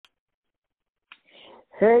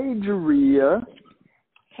Hey, Jaria.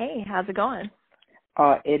 Hey, how's it going?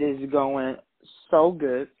 It is going so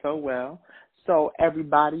good, so well. So,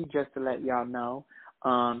 everybody, just to let y'all know,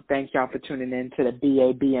 thank y'all for tuning in to the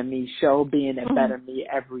BABME show, being a better me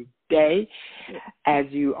every day. As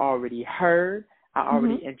you already heard, I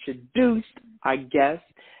already introduced our guest.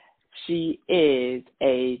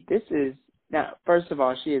 Now, first of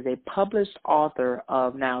all, she is a published author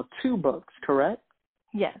of now 2 books, correct?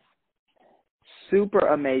 Yes. Super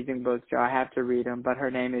amazing books, y'all. I have to read them. But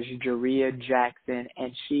her name is Jaria Jackson,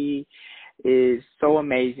 and she is so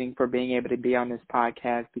amazing for being able to be on this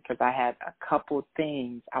podcast because I had a couple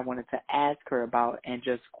things I wanted to ask her about and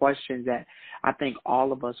just questions that I think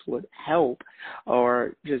all of us would help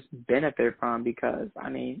or just benefit from because, I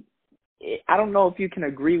don't know if you can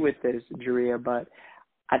agree with this, Jaria, but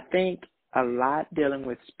I think a lot dealing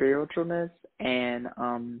with spiritualness and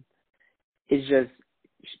is just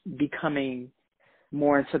becoming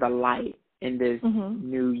more into the light in this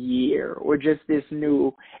new year or just this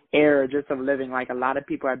new era just of living. Like a lot of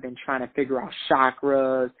people have been trying to figure out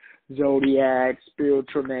chakras, zodiac,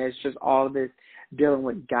 spiritualness, just all of this dealing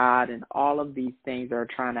with God and all of these things that are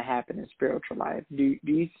trying to happen in spiritual life. Do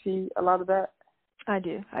you see a lot of that? I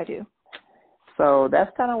do. So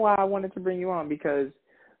that's kind of why I wanted to bring you on because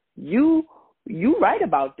you write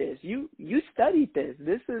about this. You studied this.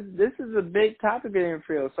 This is a big topic in your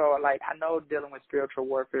field. So I know dealing with spiritual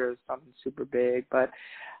warfare is something super big, but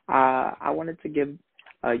I wanted to give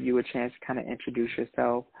you a chance to kind of introduce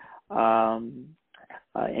yourself.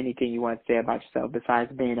 Anything you want to say about yourself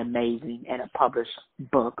besides being amazing and a published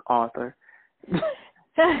book author?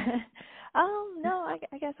 No,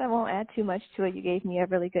 I guess I won't add too much to it. You gave me a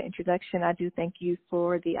really good introduction. I do thank you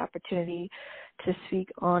for the opportunity to speak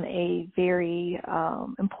on a very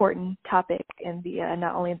important topic in the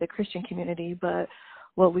not only in the Christian community, but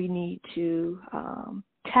what we need to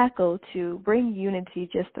tackle to bring unity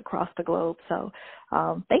just across the globe. So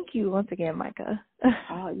thank you once again, Micah.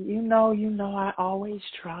 You know, I always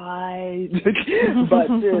try. But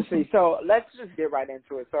seriously, so let's just get right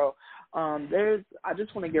into it. So I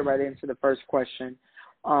just want to get right into the first question.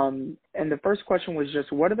 And the first question was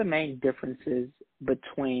just, what are the main differences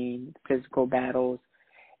between physical battles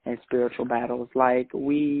and spiritual battles?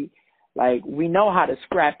 We know how to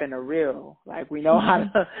scrap in a reel. We know how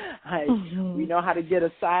to we know how to get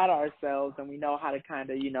aside ourselves, and we know how to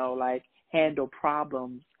kind of handle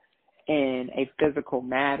problems in a physical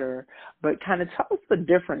matter. But kind of tell us the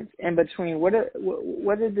difference in between. What are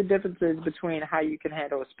the differences between how you can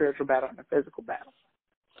handle a spiritual battle and a physical battle?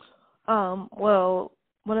 Well,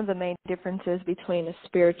 one of the main differences between a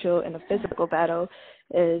spiritual and a physical battle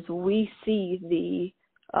is we see the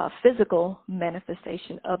physical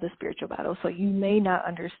manifestation of the spiritual battle. So you may not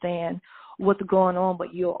understand what's going on,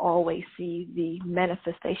 but you'll always see the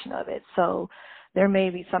manifestation of it. So there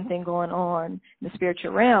may be something going on in the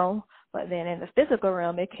spiritual realm, but then in the physical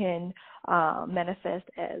realm, it can manifest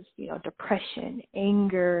as, depression,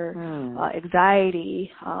 anger,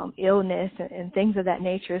 anxiety, illness, and things of that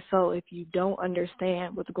nature. So if you don't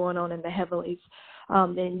understand what's going on in the heavenlies,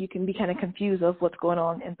 then you can be kind of confused of what's going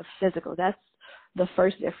on in the physical. That's the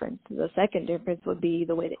first difference. The second difference would be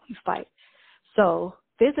the way that you fight. So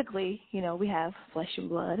physically, we have flesh and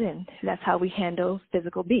blood, and that's how we handle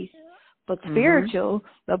physical beasts. But spiritual,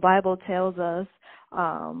 the Bible tells us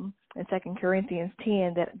in 2 Corinthians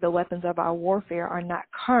 10 that the weapons of our warfare are not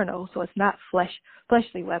carnal, so it's not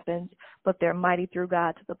fleshly weapons, but they're mighty through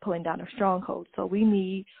God to the pulling down of strongholds. So we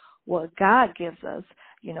need what God gives us,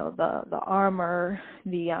 the armor,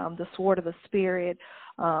 the sword of the Spirit.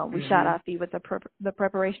 We shod our feet with the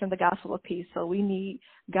preparation of the gospel of peace. So we need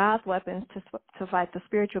God's weapons to fight the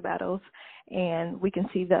spiritual battles, and we can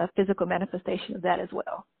see the physical manifestation of that as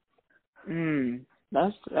well.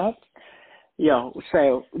 That's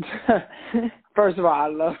so first of all, I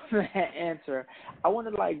love that answer. I want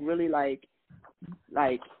to really I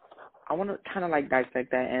want to kind of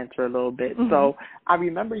dissect that answer a little bit. So I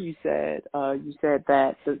remember you said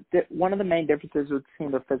that one of the main differences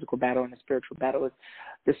between the physical battle and the spiritual battle is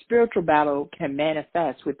the spiritual battle can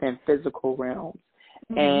manifest within physical realms.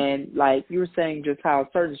 And you were saying just how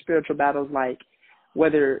certain spiritual battles, how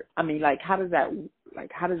does that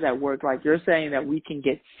work? You're saying that we can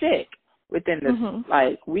get sick within this,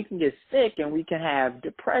 we can get sick and we can have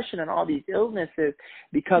depression and all these illnesses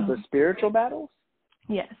because of spiritual battles?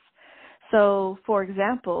 Yes. So, for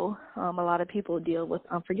example, a lot of people deal with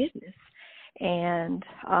unforgiveness, and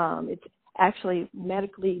it's actually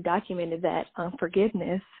medically documented that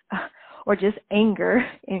unforgiveness or just anger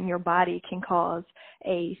in your body can cause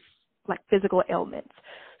physical ailments.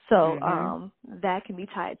 So that can be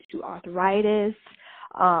tied to arthritis,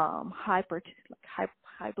 high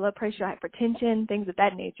blood pressure, hypertension, things of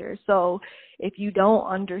that nature. So if you don't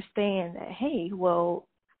understand that, hey, well,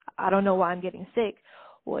 I don't know why I'm getting sick,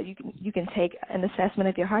 well, you can take an assessment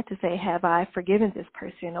of your heart to say, have I forgiven this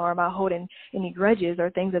person, or am I holding any grudges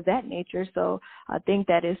or things of that nature? So I think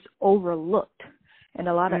that is overlooked in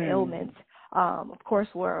a lot of ailments. Of course,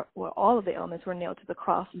 where all of the ailments were nailed to the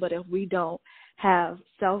cross, but if we don't have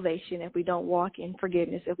salvation, if we don't walk in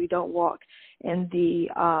forgiveness, if we don't walk in the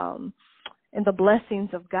blessings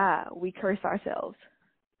of God, we curse ourselves.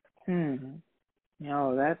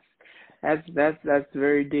 No, that's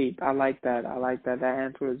very deep. I like that. That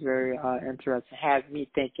answer was very interesting. Has me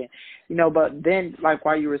thinking, But then, like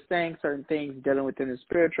while you were saying certain things dealing within the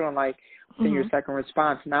spiritual, and like in your second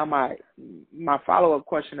response, now my follow-up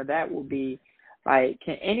question to that will be, like,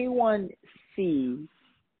 can anyone see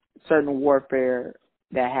certain warfare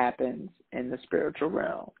that happens in the spiritual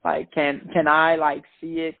realm? Like, can I like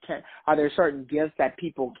see it? Are there certain gifts that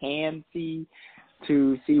people can see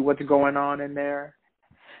to see what's going on in there?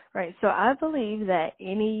 Right. So I believe that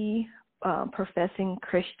any professing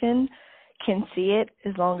Christian can see it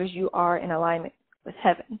as long as you are in alignment with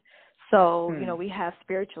heaven. So, we have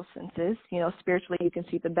spiritual senses. Spiritually you can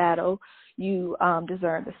see the battle. You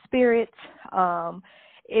discern the spirits.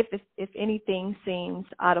 If anything seems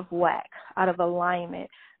out of whack, out of alignment,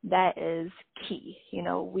 that is key.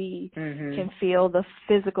 We can feel the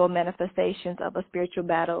physical manifestations of a spiritual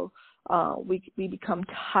battle. We become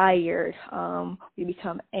tired, we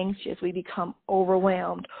become anxious, we become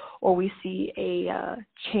overwhelmed, or we see a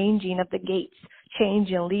changing of the gates, change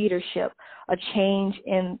in leadership, a change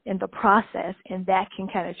in the process, and that can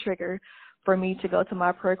kind of trigger for me to go to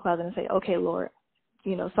my prayer closet and say, okay, Lord,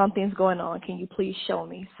 something's going on. Can you please show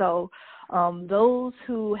me? So those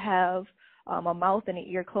who have a mouth and an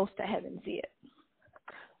ear close to heaven see it.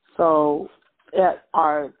 So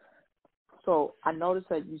So I noticed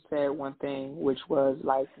that you said one thing, which was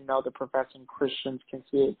like, the professing Christians can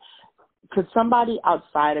see it. Could somebody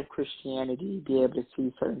outside of Christianity be able to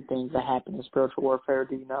see certain things that happen in spiritual warfare?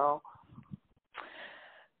 Do you know?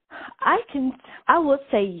 I would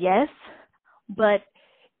say yes, but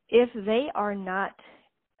if they are not,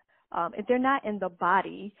 if they're not in the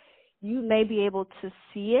body, you may be able to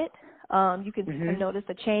see it. You can notice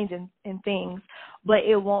a change in things, but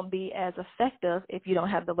it won't be as effective if you don't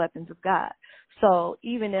have the weapons of God. So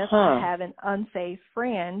even if I have an unsaved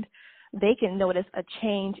friend, they can notice a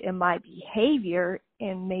change in my behavior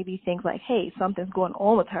and maybe think like, hey, something's going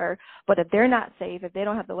on with her. But if they're not saved, if they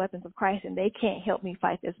don't have the weapons of Christ, and they can't help me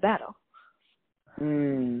fight this battle.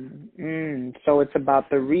 So it's about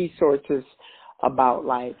the resources, about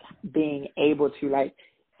like being able to, like,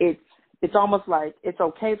 it's almost like it's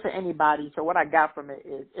okay for anybody. So what I got from it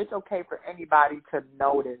is it's okay for anybody to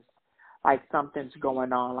notice like something's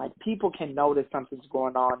going on. Like people can notice something's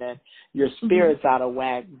going on and your spirit's out of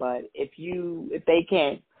whack. But if they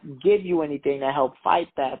can't give you anything to help fight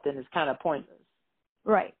that, then it's kind of pointless.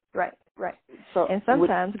 Right. So and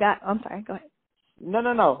sometimes God, I'm sorry, go ahead.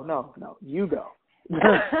 No. You go.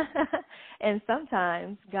 And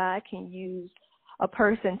sometimes God can use a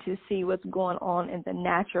person to see what's going on in the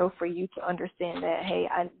natural for you to understand that, hey,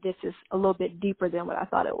 this is a little bit deeper than what I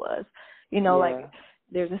thought it was. Like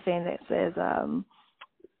there's a saying that says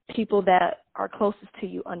people that are closest to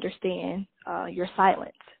you understand your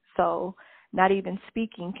silence. So not even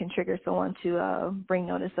speaking can trigger someone to bring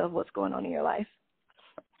notice of what's going on in your life.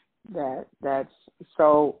 That's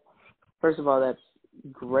so, first of all, that's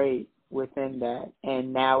great within that.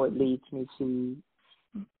 And now it leads me to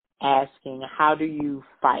asking, how do you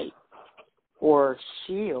fight or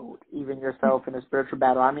shield even yourself in a spiritual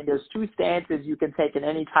battle? I mean, there's two stances you can take in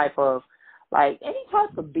any type of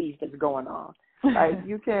beef that's going on. Like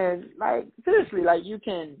you can, like, seriously, like you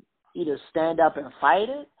can either stand up and fight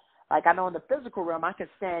it. Like I know in the physical realm, I can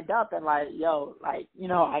stand up and like, I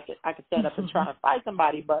can stand up and try and fight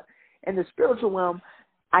somebody. But in the spiritual realm,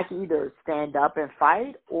 I can either stand up and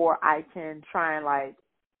fight, or I can try and like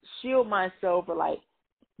shield myself or like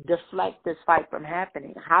deflect this fight from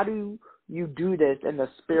happening. How do you do this in the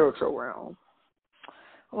spiritual realm?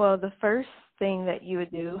 Well, the first thing that you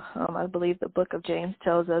would do, I believe the book of James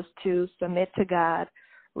tells us to submit to God,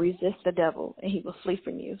 resist the devil, and he will flee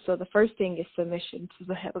from you. So the first thing is submission to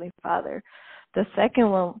the Heavenly Father. The second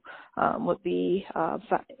one would be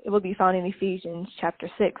found in Ephesians chapter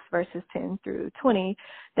 6, verses 10 through 20,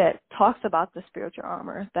 that talks about the spiritual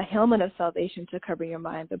armor, the helmet of salvation to cover your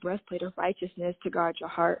mind, the breastplate of righteousness to guard your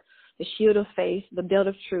heart, the shield of faith, the belt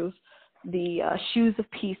of truth, the shoes of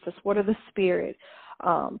peace, the sword of the Spirit,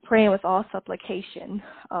 praying with all supplication.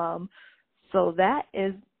 So that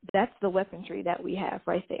is that's the weaponry that we have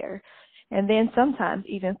right there. And then sometimes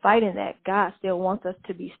even fighting that, God still wants us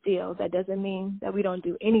to be still. That doesn't mean that we don't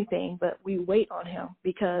do anything, but we wait on him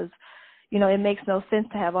because, it makes no sense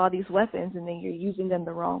to have all these weapons and then you're using them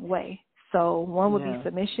the wrong way. So 1 would be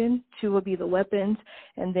submission, 2 would be the weapons,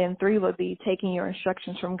 and then 3 would be taking your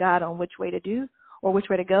instructions from God on which way to do or which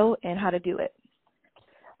way to go and how to do it.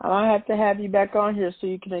 I'll have to have you back on here so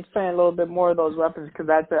you can explain a little bit more of those weapons because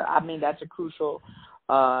that's a crucial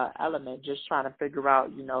element, just trying to figure out,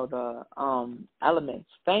 the elements.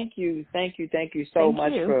 Thank you so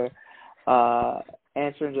much for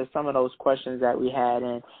answering just some of those questions that we had.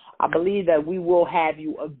 And I believe that we will have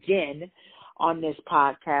you again on this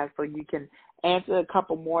podcast so you can answer a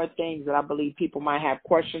couple more things that I believe people might have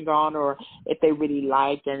questions on or if they really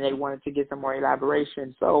liked and they wanted to get some more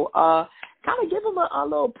elaboration. So kind of give them a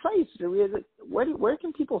little place. Where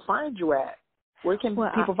can people find you at? Where can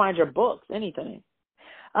people find your books, anything?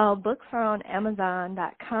 Books are on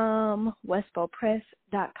Amazon.com,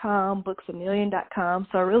 WestbowPress.com, BooksAMillion.com.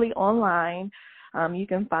 So really online. You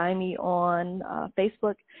can find me on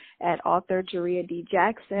Facebook at author Jeria D.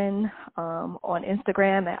 Jackson, on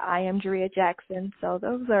Instagram at I am Jeria Jackson. So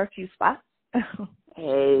those are a few spots.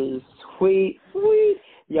 Hey, sweet.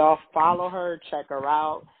 Y'all follow her, check her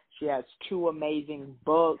out. She has 2 amazing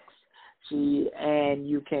books. And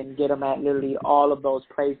you can get them at literally all of those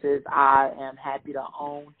places. I am happy to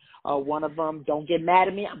own one of them. Don't get mad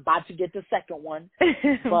at me. I'm about to get the second one.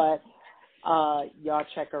 But y'all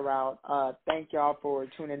check her out. Thank y'all for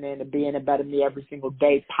tuning in to Being a Better Me Every Single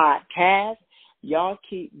Day podcast. Y'all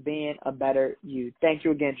keep being a better you. Thank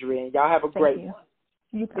you again, Jeria. Y'all have a great one.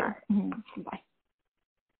 You too. Bye.